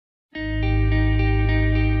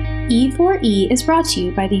E4E is brought to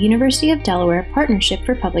you by the University of Delaware Partnership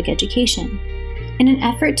for Public Education. In an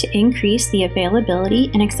effort to increase the availability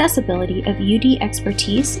and accessibility of UD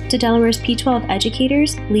expertise to Delaware's P12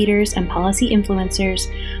 educators, leaders, and policy influencers,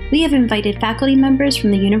 we have invited faculty members from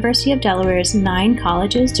the University of Delaware's 9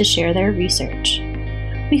 colleges to share their research.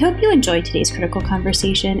 We hope you enjoyed today's critical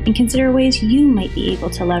conversation and consider ways you might be able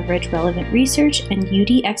to leverage relevant research and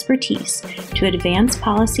UD expertise to advance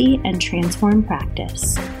policy and transform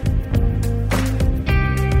practice.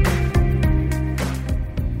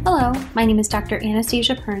 Hello, my name is Dr.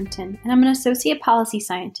 Anastasia Pernton, and I'm an Associate Policy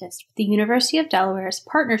Scientist with the University of Delaware's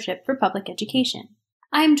Partnership for Public Education.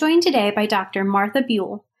 I am joined today by Dr. Martha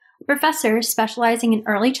Buell, a professor specializing in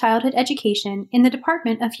early childhood education in the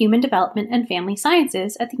Department of Human Development and Family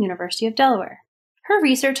Sciences at the University of Delaware. Her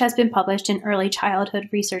research has been published in Early Childhood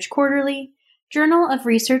Research Quarterly, Journal of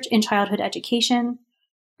Research in Childhood Education,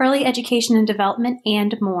 Early Education and Development,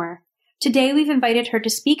 and more. Today, we've invited her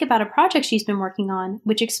to speak about a project she's been working on,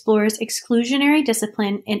 which explores exclusionary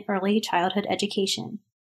discipline in early childhood education.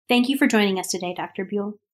 Thank you for joining us today, Dr.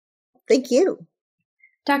 Buell. Thank you.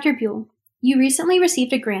 Dr. Buell, you recently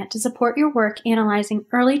received a grant to support your work analyzing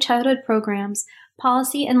early childhood programs,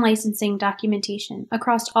 policy, and licensing documentation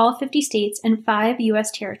across all 50 states and 5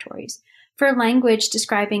 U.S. territories for language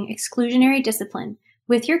describing exclusionary discipline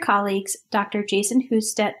with your colleagues, Dr. Jason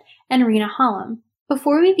Hustet and Rena Hallam.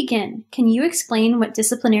 Before we begin, can you explain what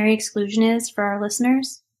disciplinary exclusion is for our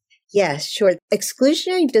listeners? Yes, sure.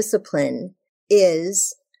 Exclusionary discipline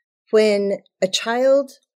is when a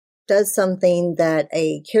child does something that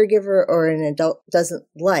a caregiver or an adult doesn't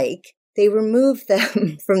like, they remove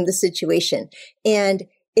them from the situation. And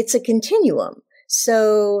it's a continuum.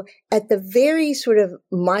 So at the very sort of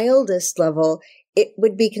mildest level, it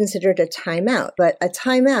would be considered a timeout. But a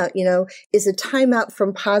timeout, is a timeout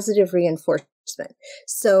from positive reinforcement.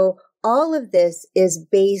 So all of this is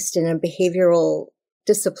based in a behavioral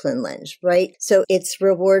discipline lens, right? So it's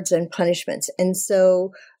rewards and punishments. And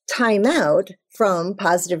so timeout from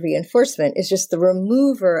positive reinforcement is just the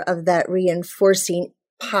remover of that reinforcing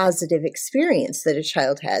positive experience that a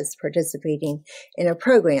child has participating in a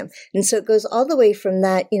program. And so it goes all the way from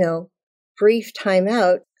that, brief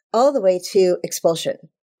timeout all the way to expulsion.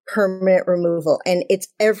 Permanent removal. And it's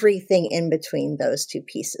everything in between those two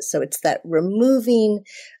pieces. So it's that removing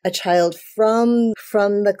a child from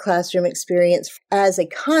the classroom experience as a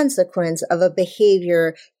consequence of a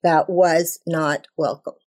behavior that was not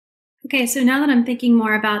welcome. Okay, so now that I'm thinking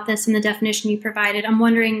more about this and the definition you provided, I'm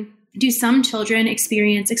wondering, do some children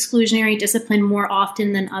experience exclusionary discipline more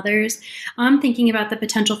often than others? I'm thinking about the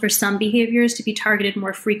potential for some behaviors to be targeted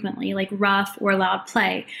more frequently, like rough or loud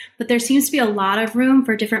play, but there seems to be a lot of room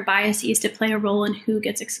for different biases to play a role in who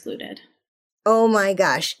gets excluded. Oh my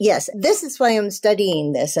gosh, yes. This is why I'm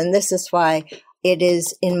studying this, and this is why it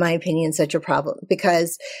is, in my opinion, such a problem,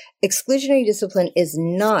 because exclusionary discipline is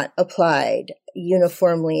not applied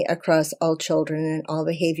uniformly across all children and all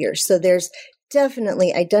behaviors. So there's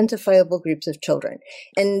definitely identifiable groups of children.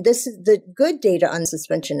 And this is the good data on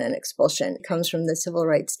suspension and expulsion comes from the Civil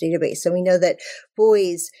Rights Database. So we know that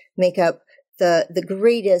boys make up the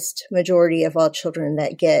greatest majority of all children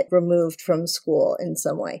that get removed from school in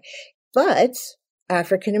some way. But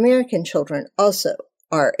African American children also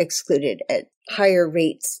are excluded at higher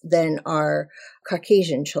rates than our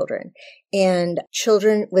Caucasian children. And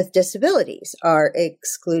children with disabilities are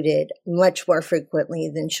excluded much more frequently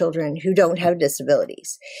than children who don't have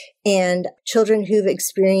disabilities. And children who've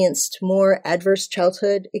experienced more adverse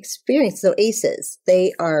childhood experience, so ACEs,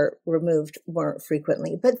 they are removed more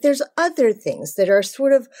frequently. But there's other things that are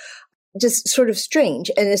sort of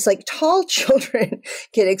strange. And it's like tall children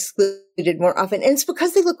get excluded more often. And it's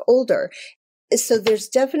because they look older. So there's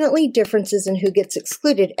definitely differences in who gets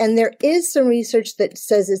excluded. And there is some research that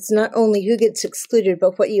says it's not only who gets excluded,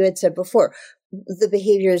 but what you had said before, the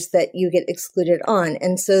behaviors that you get excluded on.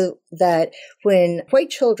 And so that when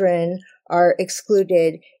white children are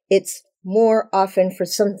excluded, it's more often for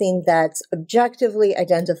something that's objectively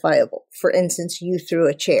identifiable. For instance, you threw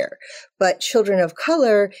a chair. But children of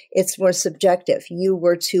color, it's more subjective. You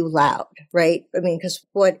were too loud, right? I mean, because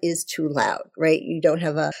what is too loud, right? You don't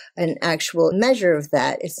have an actual measure of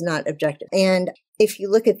that. It's not objective. And if you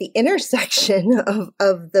look at the intersection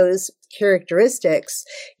of those characteristics,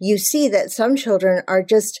 you see that some children are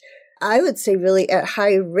just, I would say, really at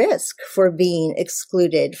high risk for being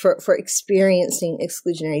excluded, for experiencing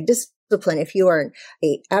exclusionary discipline. If you are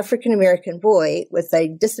an African American boy with a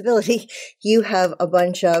disability, you have a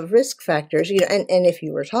bunch of risk factors, and if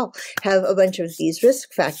you were tall, have a bunch of these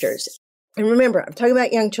risk factors. And remember, I'm talking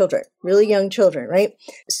about young children, really young children, right?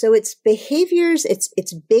 So it's behaviors,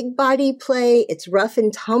 it's big body play, it's rough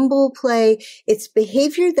and tumble play, it's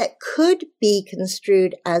behavior that could be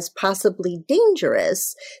construed as possibly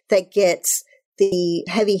dangerous that gets the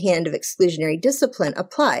heavy hand of exclusionary discipline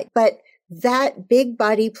applied. But that big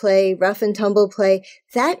body play, rough and tumble play,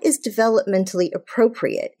 that is developmentally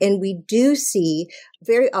appropriate. And we do see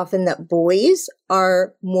very often that boys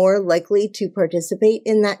are more likely to participate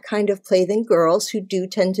in that kind of play than girls, who do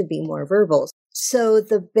tend to be more verbal. So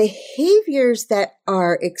the behaviors that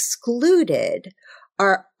are excluded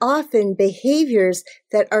are often behaviors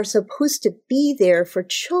that are supposed to be there for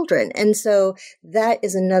children. And so that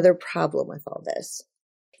is another problem with all this.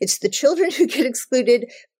 It's the children who get excluded,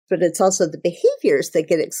 but it's also the behaviors that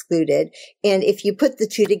get excluded. And if you put the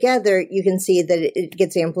two together, you can see that it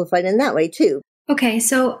gets amplified in that way too. Okay,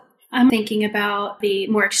 so I'm thinking about the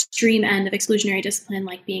more extreme end of exclusionary discipline,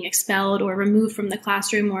 like being expelled or removed from the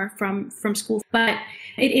classroom or from school. But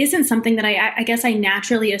it isn't something that I guess I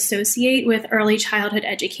naturally associate with early childhood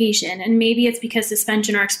education. And maybe it's because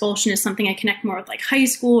suspension or expulsion is something I connect more with like high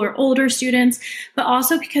school or older students, but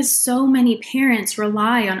also because so many parents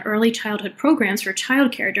rely on early childhood programs for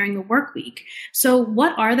childcare during the work week. So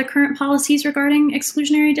what are the current policies regarding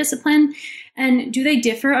exclusionary discipline? And do they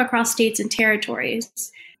differ across states and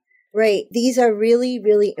territories? Right. These are really,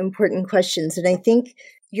 really important questions. And I think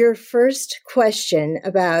your first question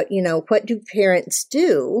about, what do parents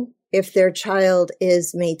do if their child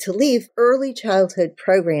is made to leave? Early childhood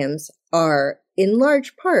programs are, in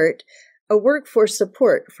large part, a workforce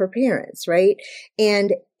support for parents, right?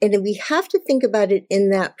 And we have to think about it in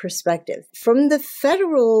that perspective. From the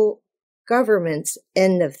federal government's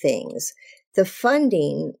end of things, the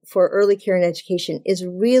funding for early care and education is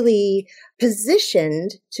really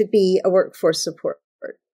positioned to be a workforce support.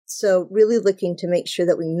 So really looking to make sure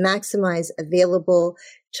that we maximize available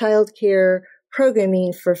childcare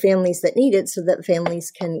programming for families that need it so that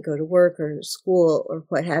families can go to work or school or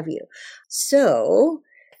what have you. So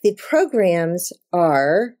the programs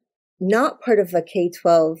are not part of a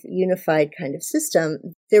K-12 unified kind of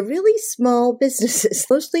system. They're really small businesses,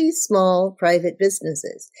 mostly small private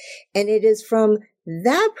businesses. And it is from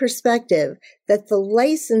that perspective that the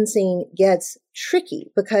licensing gets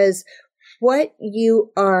tricky, because what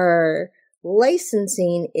you are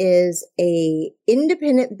licensing is a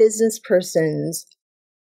independent business person's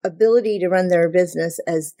ability to run their business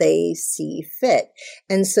as they see fit.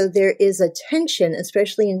 And so there is a tension,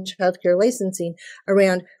 especially in childcare licensing,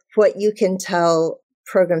 around what you can tell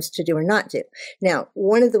programs to do or not do. Now,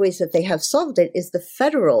 one of the ways that they have solved it is the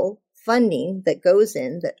federal funding that goes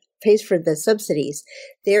in, that pays for the subsidies.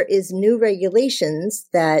 There is new regulations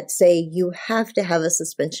that say you have to have a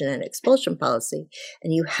suspension and expulsion policy,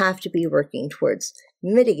 and you have to be working towards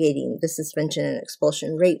mitigating the suspension and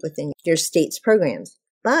expulsion rate within your state's programs.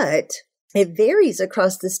 But it varies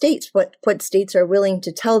across the states what states are willing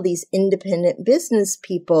to tell these independent business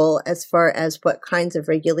people as far as what kinds of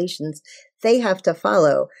regulations they have to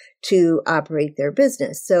follow to operate their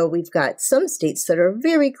business. So we've got some states that are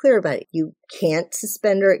very clear about it. You can't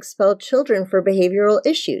suspend or expel children for behavioral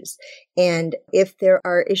issues. And if there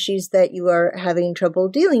are issues that you are having trouble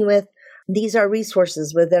dealing with, these are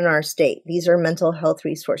resources within our state. These are mental health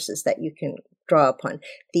resources that you can draw upon.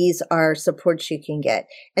 These are supports you can get.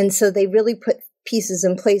 And so they really put pieces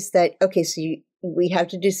in place that, okay, so we have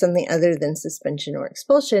to do something other than suspension or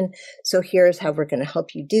expulsion. So here's how we're going to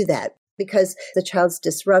help you do that. Because the child's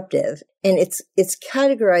disruptive and it's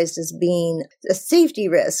categorized as being a safety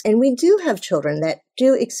risk. And we do have children that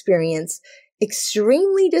do experience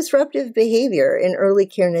extremely disruptive behavior in early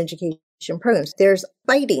care and education programs. There's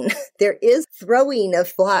biting, there is throwing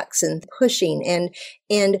of blocks and pushing.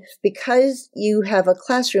 And because you have a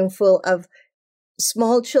classroom full of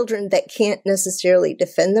small children that can't necessarily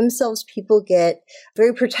defend themselves, people get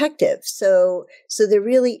very protective. So there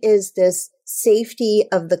really is this safety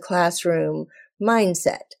of the classroom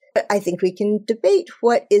mindset. I think we can debate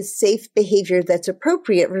what is safe behavior that's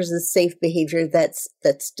appropriate versus safe behavior that's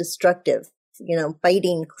destructive.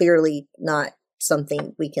 Biting, clearly not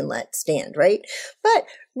something we can let stand, right? But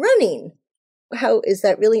running, how is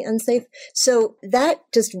that really unsafe? So that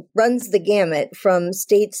just runs the gamut from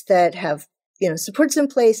states that have supports in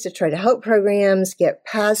place to try to help programs get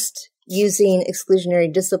past using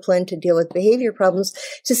exclusionary discipline to deal with behavior problems,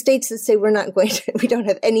 to states that say we don't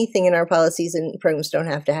have anything in our policies and programs don't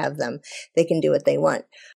have to have them. They can do what they want.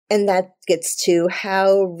 And that gets to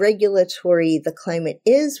how regulatory the climate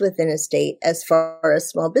is within a state as far as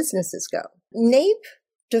small businesses go. NAEP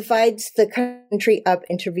divides the country up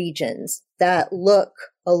into regions that look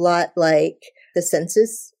a lot like the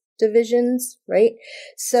census divisions, right?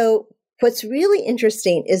 So what's really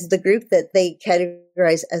interesting is the group that they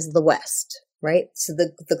categorize as the West, right? So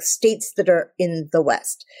the states that are in the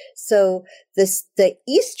West. So the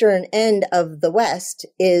eastern end of the West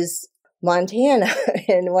is Montana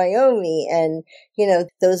and Wyoming and,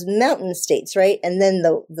 those mountain states, right? And then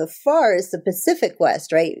the far is the Pacific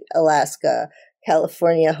West, right? Alaska,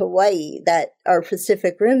 California, Hawaii, that are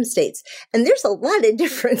Pacific Rim states. And there's a lot of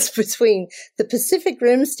difference between the Pacific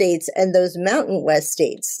Rim states and those Mountain West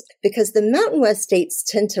states, because the Mountain West states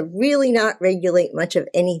tend to really not regulate much of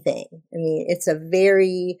anything. I mean, it's a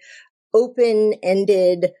very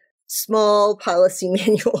open-ended, small policy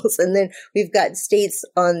manuals. And then we've got states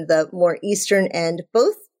on the more eastern end,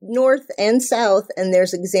 both north and south. And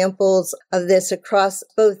there's examples of this across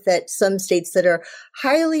both, that some states that are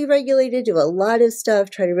highly regulated do a lot of stuff,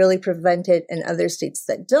 try to really prevent it, and other states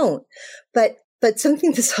that don't. But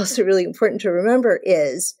something that's also really important to remember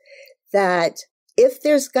is that if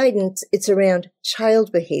there's guidance, it's around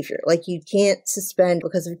child behavior. Like, you can't suspend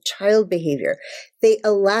because of child behavior. They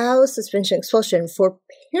allow suspension expulsion for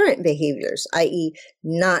parent behaviors, i.e.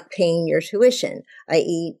 not paying your tuition,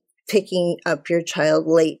 i.e. picking up your child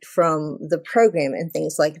late from the program and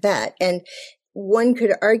things like that. And one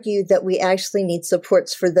could argue that we actually need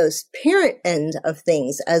supports for those parent end of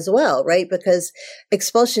things as well, right? Because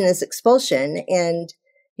expulsion is expulsion. And,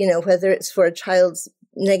 whether it's for a child's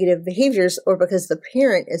negative behaviors or because the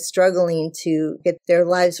parent is struggling to get their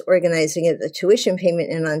lives organized and get the tuition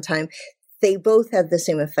payment in on time, they both have the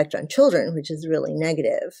same effect on children, which is really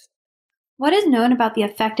negative. What is known about the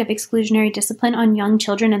effect of exclusionary discipline on young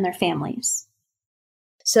children and their families?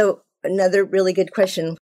 So another really good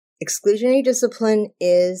question. Exclusionary discipline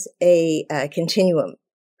is a continuum.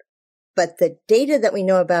 But the data that we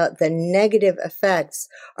know about the negative effects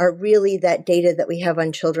are really that data that we have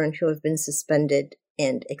on children who have been suspended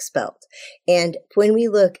and expelled. And when we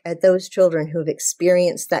look at those children who have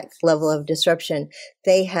experienced that level of disruption,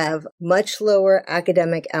 they have much lower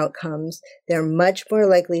academic outcomes. They're much more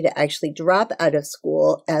likely to actually drop out of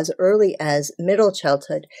school as early as middle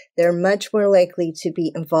childhood. They're much more likely to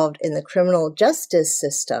be involved in the criminal justice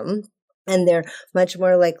system. And they're much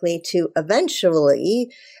more likely to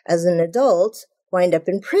eventually, as an adult, wind up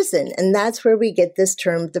in prison. And that's where we get this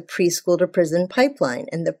term, the preschool to prison pipeline.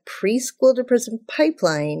 And the preschool to prison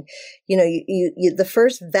pipeline, the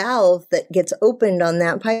first valve that gets opened on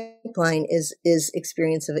that pipeline is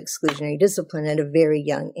experience of exclusionary discipline at a very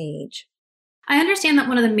young age. I understand that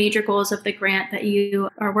one of the major goals of the grant that you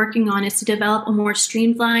are working on is to develop a more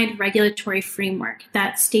streamlined regulatory framework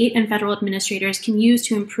that state and federal administrators can use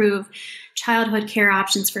to improve childhood care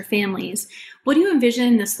options for families. What do you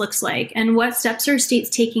envision this looks like, and what steps are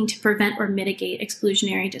states taking to prevent or mitigate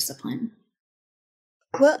exclusionary discipline?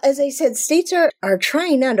 Well, as I said, states are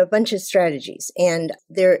trying out a bunch of strategies, and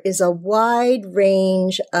there is a wide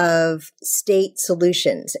range of state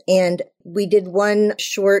solutions. And we did one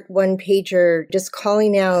short one-pager just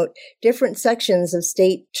calling out different sections of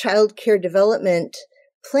state child care development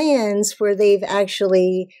plans where they've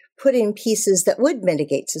actually put in pieces that would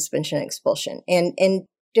mitigate suspension and expulsion. And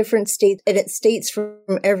different states, and it's states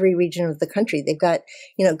from every region of the country. They've got,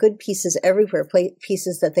 good pieces everywhere,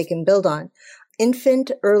 pieces that they can build on.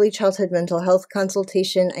 Infant early childhood mental health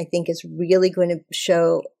consultation, I think, is really going to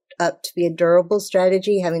show up to be a durable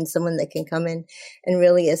strategy, having someone that can come in and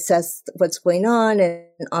really assess what's going on and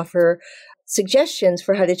offer suggestions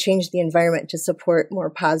for how to change the environment to support more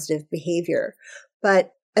positive behavior.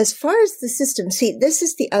 But as far as the system, see, this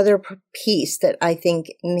is the other piece that I think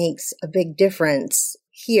makes a big difference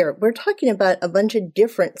here. We're talking about a bunch of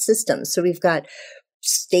different systems. So we've got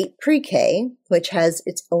state pre-K, which has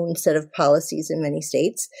its own set of policies in many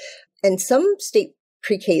states. And some state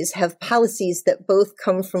pre-Ks have policies that both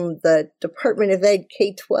come from the Department of Ed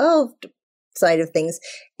K-12 side of things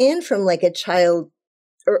and from like a child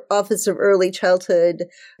or Office of Early Childhood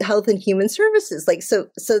Health and Human Services.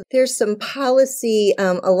 So there's some policy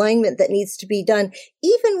alignment that needs to be done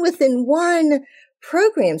even within one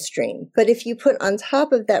program stream. But if you put on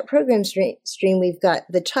top of that program stream, we've got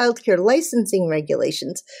the childcare licensing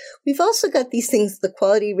regulations. We've also got these things, the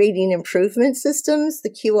quality rating improvement systems,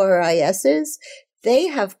 the QRISs. They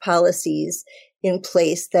have policies in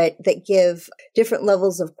place that give different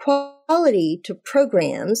levels of quality to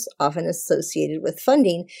programs, often associated with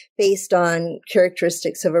funding, based on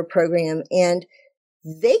characteristics of a program. And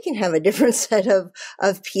they can have a different set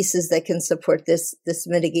of pieces that can support this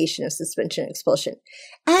mitigation of suspension and expulsion.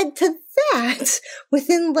 Add to that,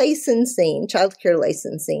 within licensing, childcare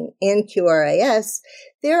licensing and QRIS,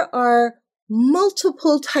 there are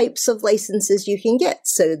multiple types of licenses you can get.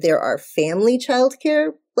 So there are family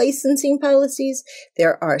childcare licensing policies,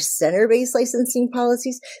 there are center-based licensing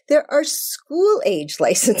policies, there are school-age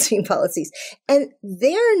licensing policies, and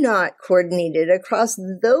they're not coordinated across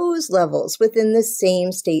those levels within the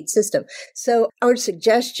same state system. So our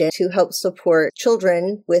suggestion to help support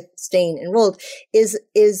children with staying enrolled is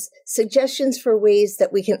suggestions for ways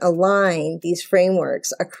that we can align these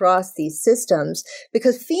frameworks across these systems,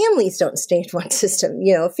 because families don't stay in one system.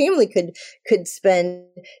 A family could spend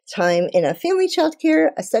time in a family child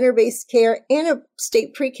care, a center-based care, and a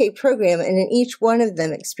state pre-K program, and in each one of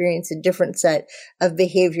them experience a different set of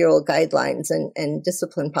behavioral guidelines and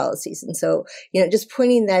discipline policies. And so, just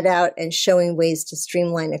pointing that out and showing ways to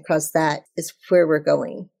streamline across that is where we're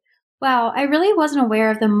going. Wow, I really wasn't aware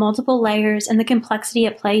of the multiple layers and the complexity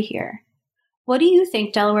at play here. What do you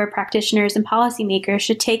think Delaware practitioners and policymakers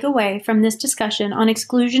should take away from this discussion on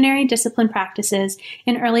exclusionary discipline practices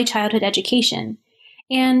in early childhood education?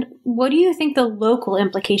 And what do you think the local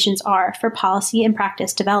implications are for policy and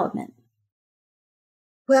practice development?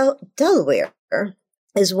 Well, Delaware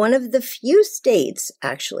is one of the few states,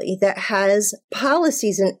 actually, that has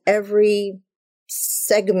policies in every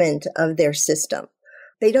segment of their system.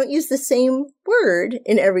 They don't use the same word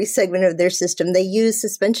in every segment of their system. They use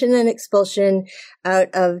suspension and expulsion out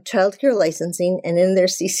of child care licensing and in their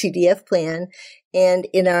CCDF plan and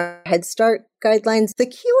in our Head Start guidelines. The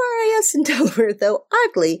QRIS in Delaware, though,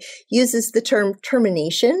 oddly, uses the term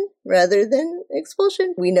termination rather than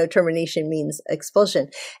expulsion. We know termination means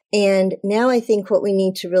expulsion. And now I think what we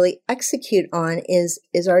need to really execute on is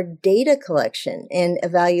our data collection and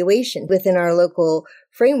evaluation within our local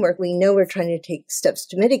framework. We know we're trying to take steps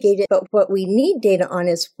to mitigate it, but what we need data on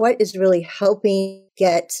is what is really helping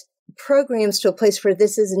get programs to a place where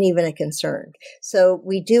this isn't even a concern. So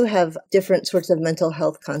we do have different sorts of mental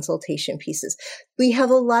health consultation pieces. We have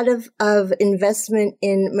a lot of investment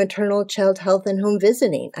in maternal child health and home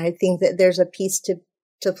visiting. I think that there's a piece to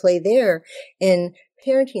play there in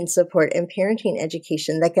parenting support and parenting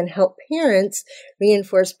education that can help parents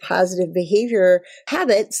reinforce positive behavior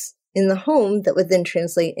habits in the home that would then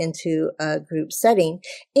translate into a group setting,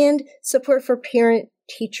 and support for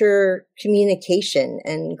parent-teacher communication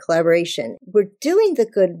and collaboration. We're doing the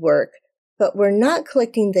good work, but we're not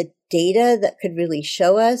collecting the data that could really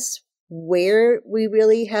show us where we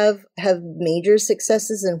really have major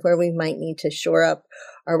successes and where we might need to shore up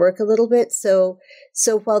our work a little bit. So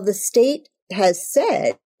while the state has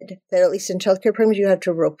said that at least in childcare programs you have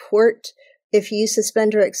to report if you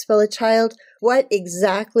suspend or expel a child, what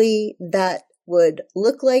exactly that would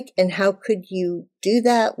look like and how could you do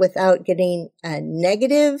that without getting a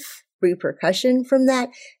negative repercussion from that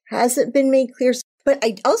hasn't been made clear. But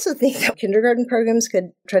I also think that kindergarten programs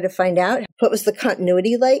could try to find out what was the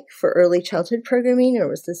continuity like for early childhood programming, or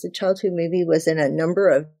was this a child who maybe was in a number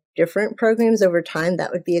of different programs over time?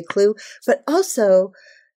 That would be a clue. But also,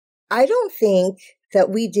 I don't think that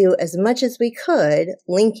we do as much as we could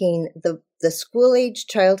linking the school-age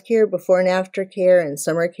childcare, before and after care, and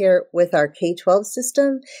summer care with our K-12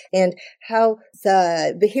 system, and how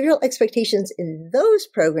the behavioral expectations in those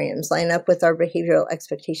programs line up with our behavioral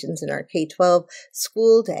expectations in our K-12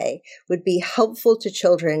 school day would be helpful to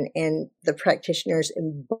children and the practitioners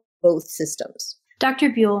in both systems. Dr.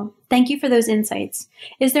 Buell, thank you for those insights.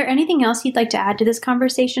 Is there anything else you'd like to add to this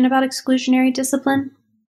conversation about exclusionary discipline?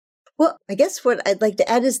 Well, I guess what I'd like to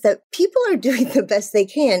add is that people are doing the best they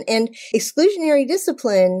can. And exclusionary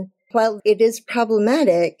discipline, while it is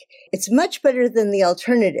problematic, it's much better than the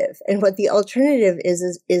alternative. And what the alternative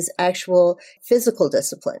is actual physical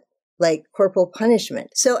discipline, like corporal punishment.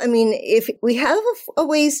 So, I mean, if we have a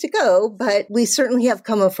ways to go, but we certainly have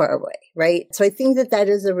come a far way, right? So I think that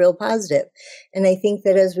is a real positive. And I think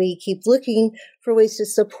that as we keep looking for ways to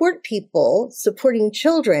support people, supporting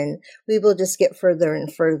children, we will just get further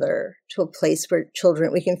and further to a place where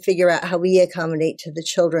we can figure out how we accommodate to the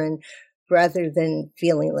children rather than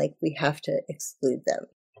feeling like we have to exclude them.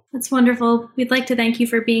 That's wonderful. We'd like to thank you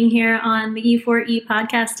for being here on the E4E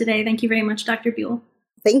podcast today. Thank you very much, Dr. Buell.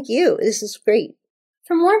 Thank you. This is great.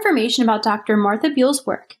 For more information about Dr. Martha Buell's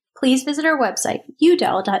work, please visit our website,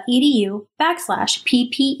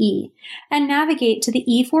 udel.edu/PPE, and navigate to the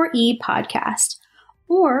E4E podcast,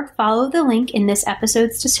 or follow the link in this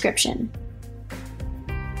episode's description.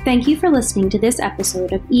 Thank you for listening to this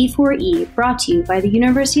episode of E4E, brought to you by the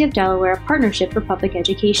University of Delaware Partnership for Public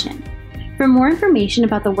Education. For more information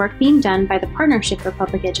about the work being done by the Partnership for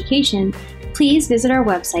Public Education, please visit our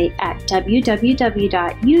website at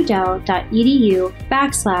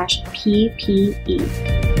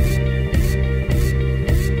www.udel.edu/PPE.